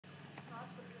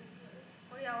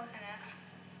Danielle was in it.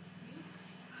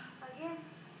 Again?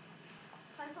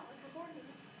 That's not what's recording.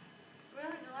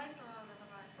 Really? The light's not on the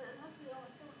right. But it has to be on.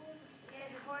 It's still recording.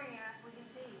 Yeah, it's recording it. We can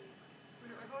see.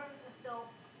 Is it recording? It's still.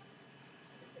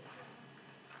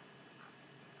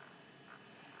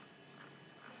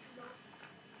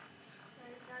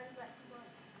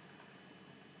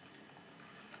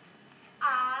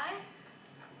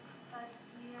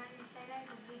 You don't need to say that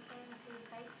because we came to the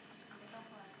face.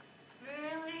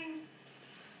 Really?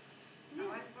 Yeah.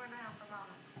 I'm waiting for it now for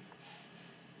Mama.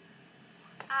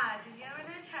 Danielle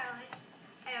Brandon and Charlie,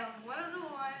 and one of the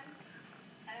ones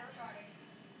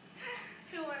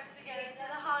who went to go to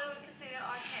the Hollywood Casino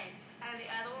Arcade, and the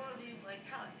other one would be like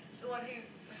Charlie, the one who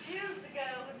refused to go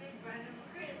would be Brandon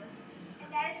McCreely.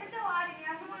 And that is such a lie.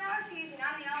 Danielle's the one that refused, and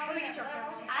I'm the only one that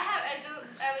refused. I have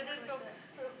evidence to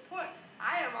support.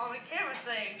 I am on the camera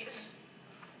saying it.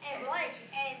 And Blake,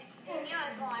 and Danielle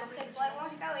is lying because Blake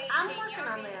wants to go eat. I'm working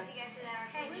on this. To go to that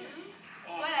arcade.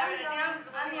 Whatever, Danielle was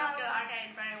the one who wants to go to the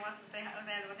arcade, Brandon wants to say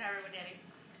with Harry with Daddy.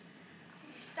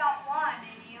 Stop lying,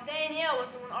 Danielle. Danielle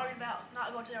was the one arguing about not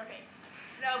going to the arcade.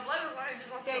 No, Blake was the one who just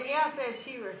wants to go. Danielle says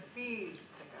she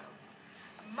refused to go.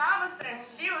 Mama says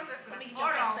she was just going to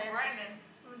fart on Brandon.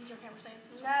 Let me get your camera saying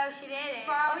this. No, she didn't. Let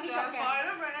Mama me said get your fart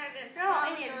on Brandon. No,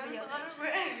 I need a video.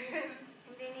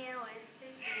 And Danielle is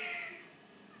stupid.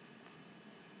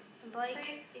 And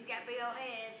Blake, he's got a big old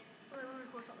head. Let me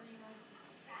record something, you know.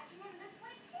 Scratching him this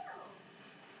way too.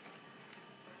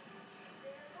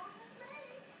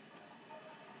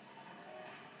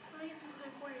 Please, I'm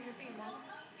recording your feet, Mom.